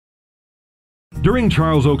During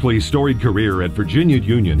Charles Oakley's storied career at Virginia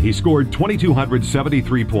Union, he scored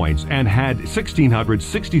 2,273 points and had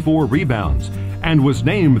 1,664 rebounds, and was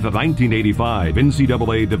named the 1985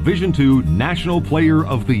 NCAA Division II National Player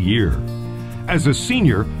of the Year. As a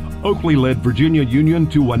senior, Oakley led Virginia Union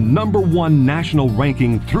to a #1 national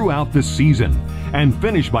ranking throughout the season and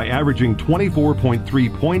finished by averaging 24.3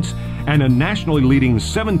 points and a nationally leading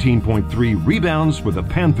 17.3 rebounds for the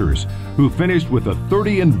Panthers, who finished with a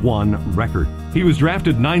 30-1 record. He was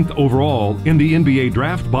drafted 9th overall in the NBA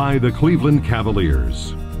draft by the Cleveland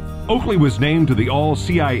Cavaliers. Oakley was named to the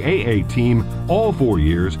All-CIAA team all 4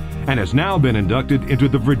 years and has now been inducted into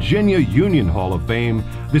the Virginia Union Hall of Fame,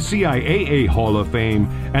 the CIAA Hall of Fame,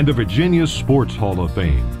 and the Virginia Sports Hall of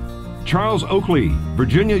Fame. Charles Oakley,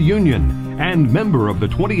 Virginia Union, and member of the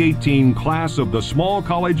 2018 class of the Small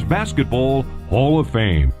College Basketball Hall of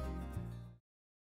Fame.